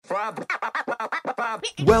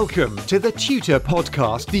Welcome to the Tutor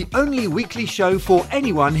Podcast, the only weekly show for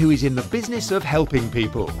anyone who is in the business of helping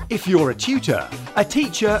people. If you're a tutor, a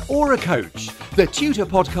teacher, or a coach, the Tutor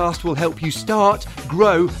Podcast will help you start,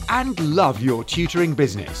 grow, and love your tutoring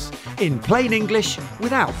business. In plain English,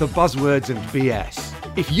 without the buzzwords and BS.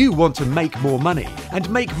 If you want to make more money and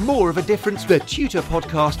make more of a difference, the Tutor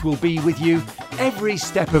Podcast will be with you every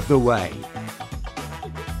step of the way.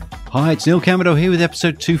 Hi, it's Neil Cameron here with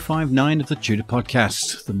episode 259 of the Tutor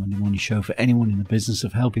Podcast, the Monday morning show for anyone in the business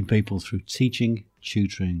of helping people through teaching,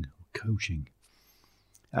 tutoring, or coaching.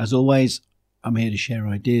 As always, I'm here to share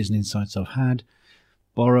ideas and insights I've had,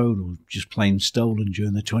 borrowed or just plain stolen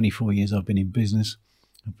during the 24 years I've been in business,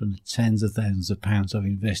 and from the tens of thousands of pounds I've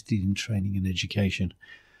invested in training and education,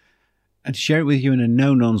 and to share it with you in a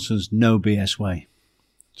no-nonsense, no BS way.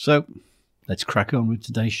 So, let's crack on with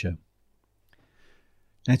today's show.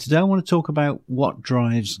 Now, today I want to talk about what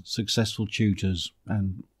drives successful tutors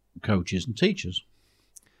and coaches and teachers.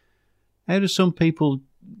 How do some people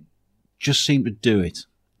just seem to do it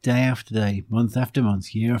day after day, month after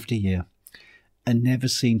month, year after year, and never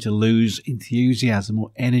seem to lose enthusiasm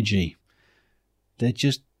or energy? They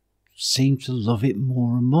just seem to love it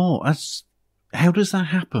more and more. How does that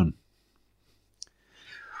happen?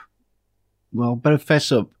 Well, better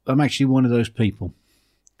fess up, I'm actually one of those people.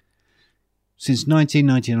 Since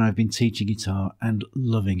 1999, I've been teaching guitar and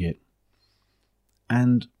loving it.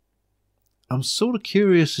 And I'm sort of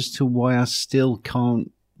curious as to why I still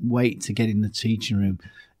can't wait to get in the teaching room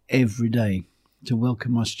every day to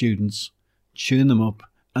welcome my students, tune them up,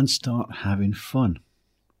 and start having fun.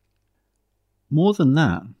 More than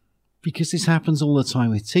that, because this happens all the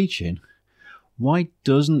time with teaching, why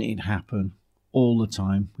doesn't it happen all the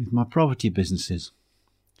time with my property businesses?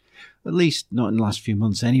 At least not in the last few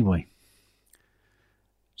months anyway.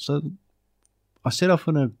 So I set off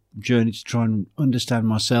on a journey to try and understand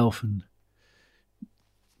myself and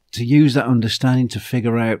to use that understanding to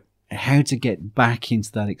figure out how to get back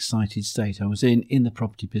into that excited state I was in the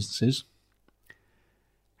property businesses,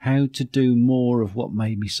 how to do more of what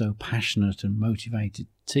made me so passionate and motivated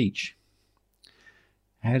to teach,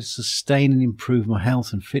 how to sustain and improve my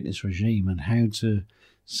health and fitness regime, and how to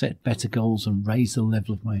set better goals and raise the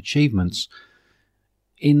level of my achievements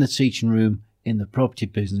in the teaching room, in the property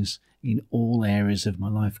business, in all areas of my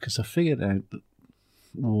life, because I figured out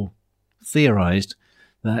or theorized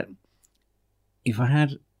that if I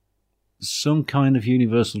had some kind of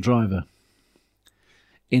universal driver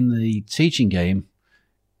in the teaching game,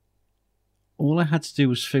 all I had to do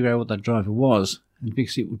was figure out what that driver was, and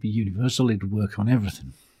because it would be universal, it would work on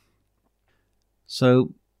everything.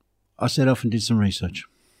 So I set off and did some research.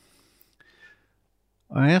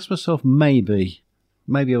 I asked myself, maybe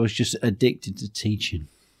I was just addicted to teaching.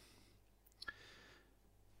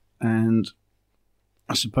 And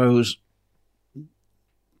I suppose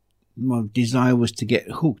my desire was to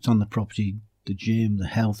get hooked on the property, the gym, the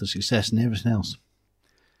health, the success, and everything else.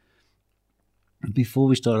 And before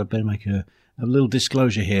we start, I better make a little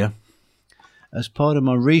disclosure here. As part of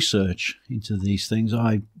my research into these things,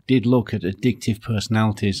 I did look at addictive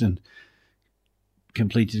personalities and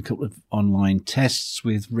completed a couple of online tests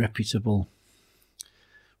with reputable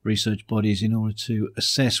research bodies in order to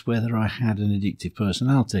assess whether I had an addictive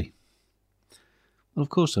personality. Well, of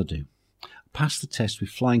course I do. I passed the test with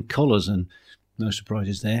flying colours, and no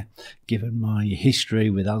surprises there, given my history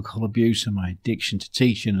with alcohol abuse and my addiction to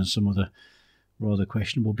teaching and some other rather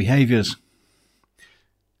questionable behaviours.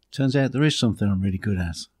 Turns out there is something I'm really good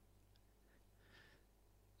at.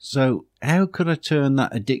 So how could I turn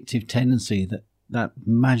that addictive tendency, that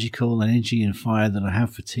magical energy and fire that I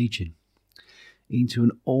have for teaching, into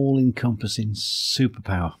an all-encompassing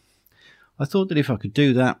superpower? I thought that if I could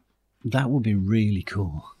do that, that would be really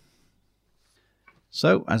cool.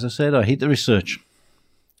 So, as I said, I hit the research.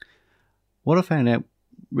 What I found out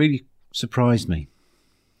really surprised me,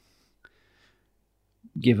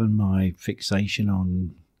 given my fixation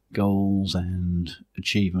on goals and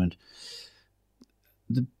achievement.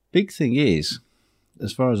 The big thing is,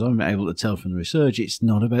 as far as I'm able to tell from the research, it's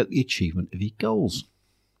not about the achievement of your goals.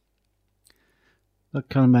 That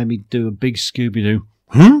kind of made me do a big Scooby-Doo.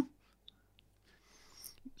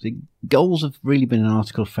 The goals have really been an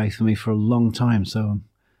article of faith for me for a long time, so I'm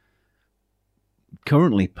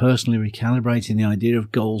currently personally recalibrating the idea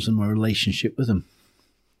of goals and my relationship with them.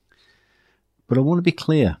 But I want to be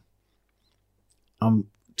clear. I'm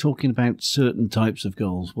talking about certain types of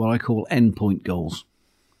goals, what I call endpoint goals.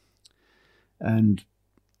 And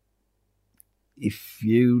if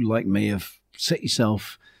you, like me, have set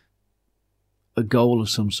yourself a goal of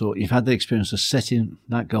some sort, you've had the experience of setting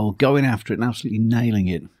that goal, going after it and absolutely nailing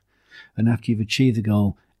it, and after you've achieved the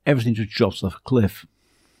goal, everything just drops off a cliff.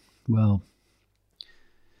 Well,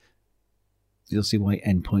 you'll see why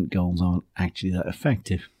endpoint goals aren't actually that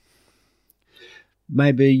effective.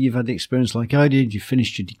 Maybe you've had the experience like I did, you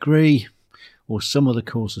finished your degree or some other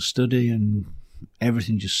course of study and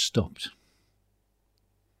everything just stopped.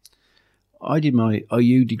 I did my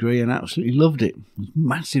OU degree and absolutely loved it. I was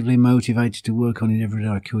massively motivated to work on it every day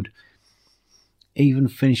I could. Even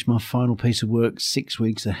finished my final piece of work 6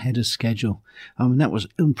 weeks ahead of schedule. I mean, that was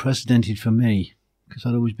unprecedented for me because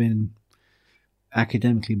I'd always been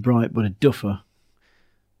academically bright but a duffer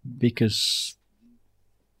because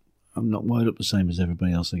I'm not wired up the same as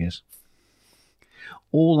everybody else, I guess.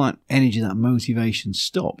 All that energy, that motivation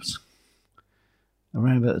stopped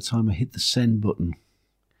around about the time I hit the send button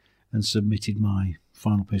and submitted my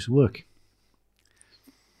final piece of work.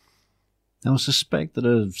 Now, I suspect that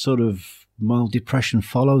a sort of mild depression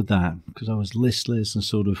followed that because I was listless and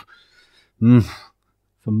sort of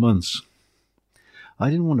for months. I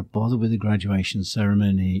didn't want to bother with the graduation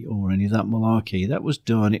ceremony or any of that malarkey. That was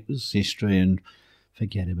done. It was history and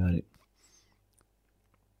forget about it.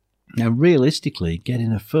 Now, realistically,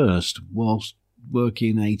 getting a first whilst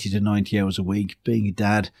working 80 to 90 hours a week, being a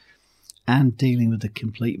dad, and dealing with the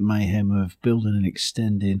complete mayhem of building and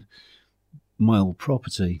extending my old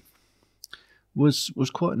property was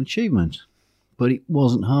quite an achievement. But it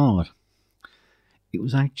wasn't hard. It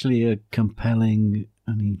was actually a compelling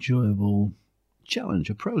and enjoyable challenge,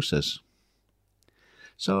 a process.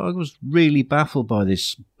 So I was really baffled by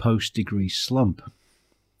this post-degree slump.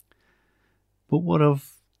 But what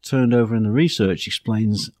I've turned over in the research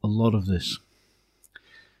explains a lot of this.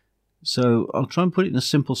 So I'll try and put it in a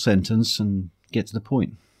simple sentence and get to the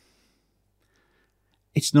point.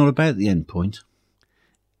 It's not about the end point.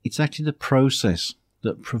 It's actually the process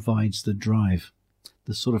that provides the drive,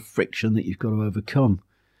 the sort of friction that you've got to overcome,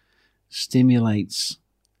 stimulates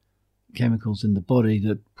chemicals in the body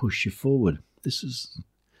that push you forward. This is,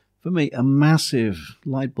 for me, a massive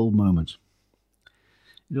light bulb moment.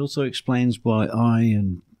 It also explains why I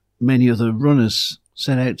and many other runners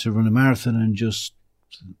set out to run a marathon and just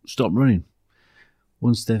stop running.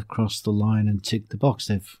 Once they've crossed the line and ticked the box,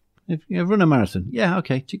 they've run a marathon. Yeah,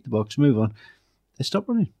 okay, tick the box, move on. They stop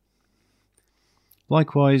running.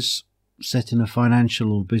 Likewise, setting a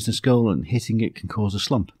financial or business goal and hitting it can cause a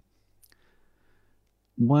slump.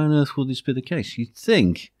 Why on earth would this be the case? You'd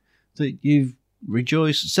think that you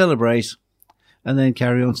rejoice, celebrate, and then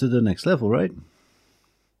carry on to the next level, right?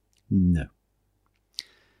 No.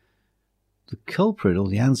 The culprit, or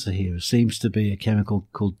the answer here, seems to be a chemical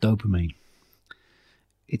called dopamine.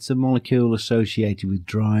 It's a molecule associated with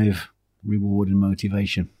drive, reward, and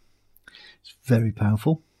motivation. It's very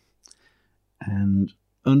powerful, and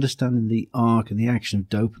understanding the arc and the action of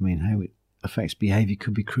dopamine, how it affects behavior,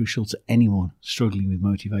 could be crucial to anyone struggling with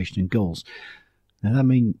motivation and goals. Now,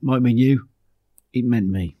 that might mean you. It meant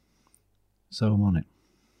me. So I'm on it.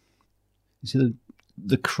 You see,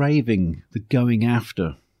 the craving, the going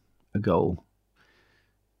after a goal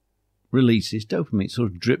releases dopamine. It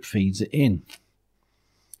sort of drip feeds it in.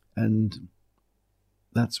 And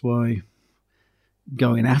that's why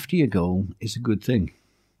going after your goal is a good thing.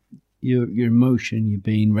 Your emotion, you're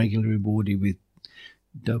being regularly rewarded with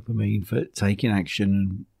dopamine for taking action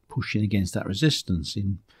and pushing against that resistance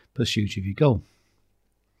in pursuit of your goal.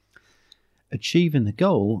 Achieving the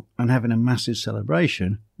goal and having a massive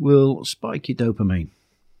celebration will spike your dopamine.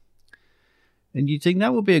 And you'd think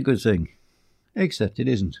that would be a good thing, except it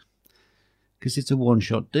isn't, because it's a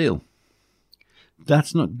one-shot deal.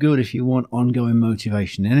 That's not good if you want ongoing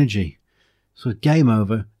motivation and energy. So game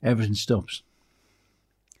over, everything stops.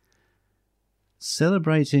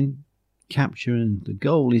 Celebrating, capturing the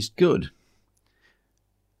goal is good,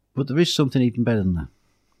 but there is something even better than that.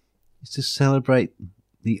 It's to celebrate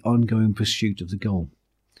the ongoing pursuit of the goal.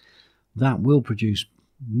 That will produce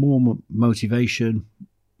more motivation,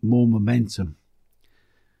 more momentum,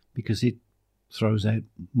 because it throws out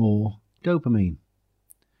more dopamine.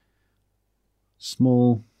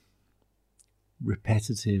 Small,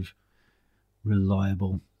 repetitive,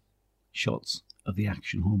 reliable shots of the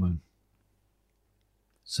action hormone.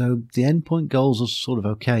 So the endpoint goals are sort of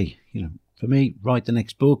okay. For me, write the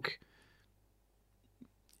next book,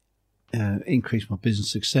 increase my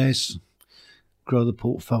business success, grow the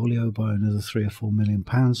portfolio by another £3 or £4 million,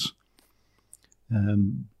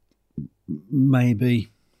 maybe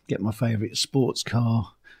get my favourite sports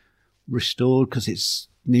car restored because it's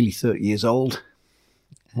nearly 30 years old,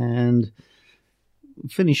 and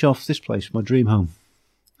finish off this place, my dream home.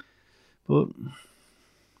 But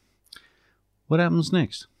what happens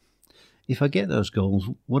next? if I get those goals,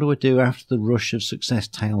 what do I do after the rush of success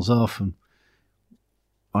tails off and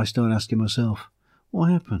I start asking myself, what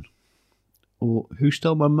happened? Or who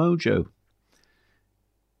stole my mojo?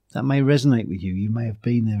 That may resonate with you. You may have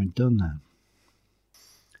been there and done that.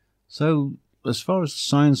 So, as far as the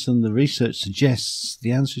science and the research suggests,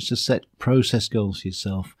 the answer is to set process goals for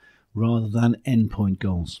yourself rather than endpoint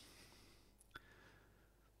goals.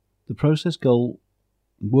 The process goal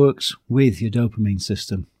works with your dopamine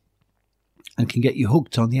system and can get you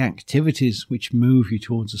hooked on the activities which move you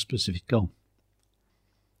towards a specific goal.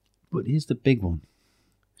 But here's the big one.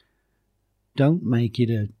 Don't make it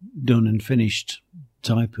a done and finished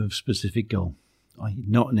type of specific goal,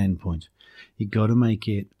 not an endpoint. You've got to make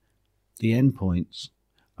it the endpoints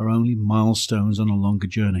are only milestones on a longer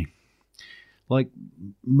journey, like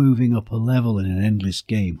moving up a level in an endless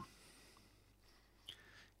game.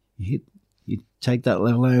 You take that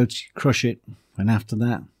level out, you crush it, and after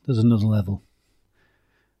that, there's another level.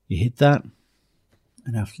 You hit that,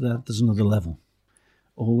 and after that, there's another level.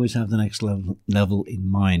 Always have the next level in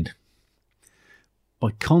mind.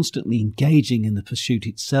 By constantly engaging in the pursuit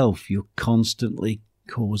itself, you're constantly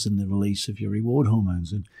causing the release of your reward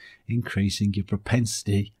hormones and increasing your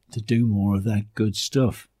propensity to do more of that good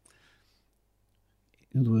stuff.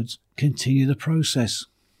 In other words, continue the process.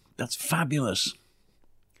 That's fabulous.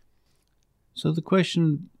 So the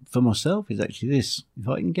question for myself is actually this. If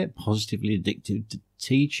I can get positively addicted to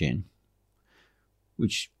teaching,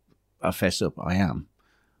 which I fess up I am,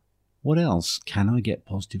 what else can I get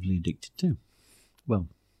positively addicted to? Well,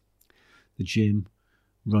 the gym,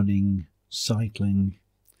 running, cycling,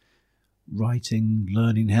 writing,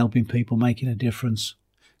 learning, helping people, making a difference,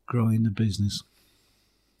 growing the business.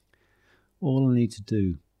 All I need to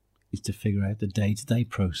do is to figure out the day-to-day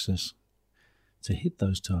process to hit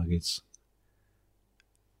those targets,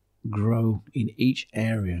 grow in each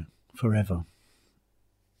area forever,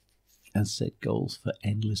 and set goals for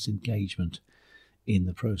endless engagement in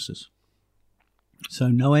the process. So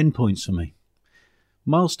no endpoints for me.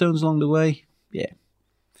 Milestones along the way, yeah.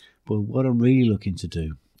 But what I'm really looking to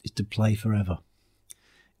do is to play forever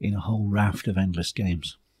in a whole raft of endless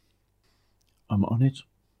games. I'm on it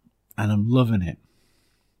and I'm loving it.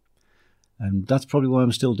 And that's probably why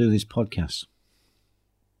I'm still doing this podcast.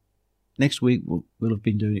 Next week, we'll have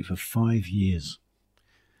been doing it for 5 years.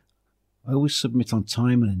 I always submit on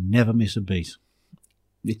time and I never miss a beat.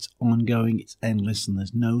 It's ongoing, it's endless, and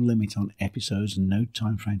there's no limit on episodes and no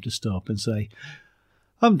time frame to stop and say,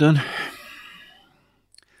 I'm done.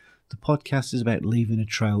 The podcast is about leaving a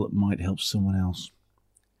trail that might help someone else.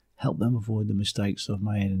 Help them avoid the mistakes I've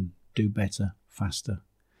made and do better, faster,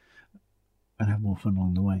 and have more fun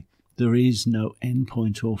along the way. There is no end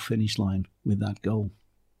point or finish line with that goal.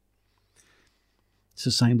 It's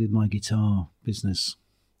the same with my guitar business.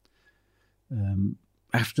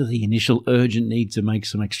 After the initial urgent need to make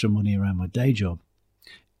some extra money around my day job,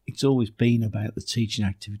 it's always been about the teaching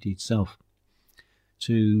activity itself.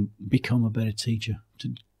 To become a better teacher,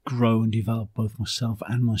 to grow and develop both myself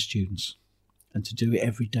and my students, and to do it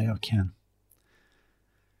every day I can.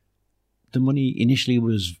 The money initially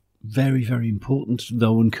was very, very important,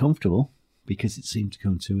 though uncomfortable, because it seemed to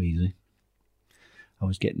come too easy. I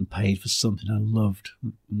was getting paid for something I loved,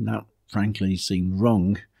 and that frankly seemed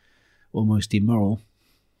wrong, almost immoral.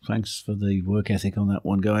 Thanks for the work ethic on that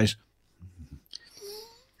one, guys.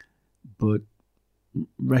 But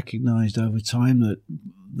recognised over time that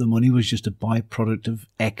the money was just a byproduct of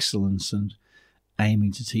excellence and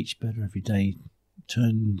aiming to teach better every day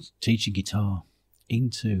turned teaching guitar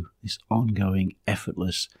into this ongoing,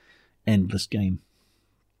 effortless, endless game.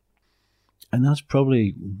 And that's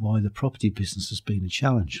probably why the property business has been a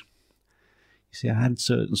challenge. You see, I had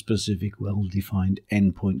certain specific, well-defined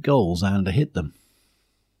endpoint goals and I hit them.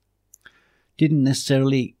 Didn't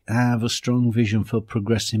necessarily have a strong vision for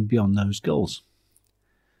progressing beyond those goals.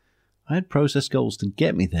 I had process goals to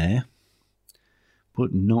get me there,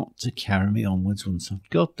 but not to carry me onwards once I've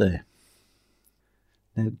got there.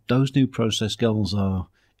 Now, those new process goals are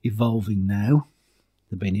evolving now.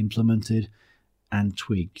 They've been implemented and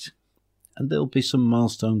tweaked. And there'll be some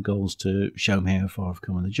milestone goals to show me how far I've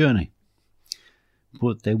come on the journey.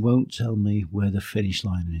 But they won't tell me where the finish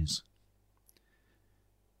line is.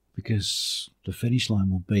 Because the finish line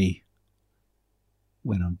will be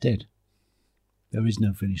when I'm dead. There is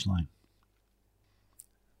no finish line.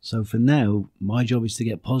 So for now, my job is to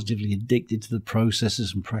get positively addicted to the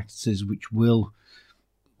processes and practices which will,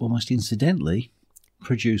 almost incidentally,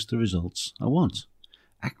 produce the results I want.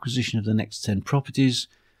 Acquisition of the next 10 properties,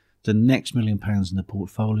 the next £1 million in the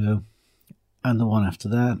portfolio, and the one after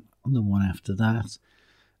that, and the one after that,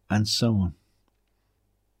 and so on.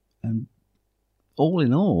 And all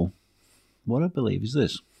in all, what I believe is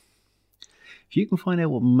this. If you can find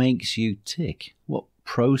out what makes you tick, what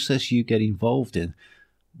process you get involved in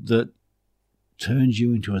that turns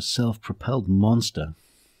you into a self-propelled monster,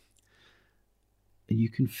 and you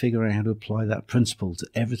can figure out how to apply that principle to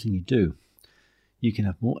everything you do, you can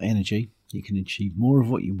have more energy, you can achieve more of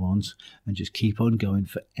what you want, and just keep on going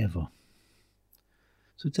forever.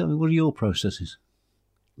 So tell me, what are your processes?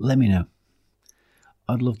 Let me know.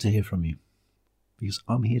 I'd love to hear from you, because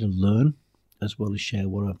I'm here to learn as well as share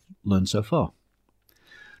what I've learned so far.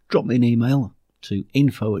 Drop me an email to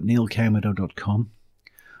info@neilcamerado.com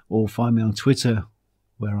or find me on Twitter,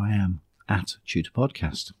 where I am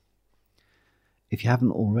 @TutorPodcast. If you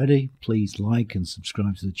haven't already, please like and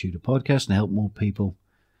subscribe to the Tutor Podcast and help more people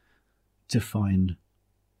to find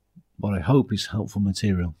what I hope is helpful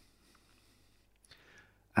material.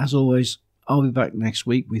 As always, I'll be back next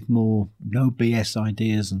week with more no BS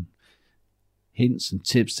ideas and hints and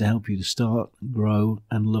tips to help you to start, grow,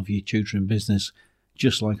 and love your tutoring business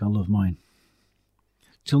just like I love mine.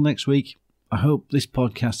 Till next week, I hope this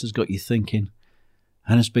podcast has got you thinking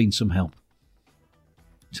and has been some help.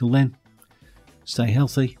 Till then, stay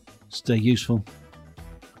healthy, stay useful,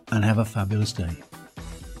 and have a fabulous day.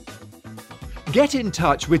 Get in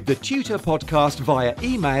touch with the Tutor Podcast via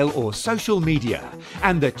email or social media,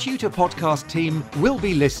 and the Tutor Podcast team will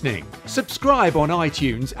be listening. Subscribe on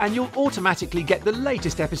iTunes and you'll automatically get the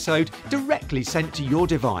latest episode directly sent to your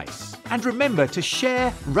device. And remember to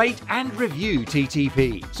share, rate and review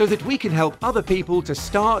TTP so that we can help other people to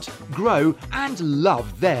start, grow and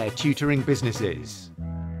love their tutoring businesses.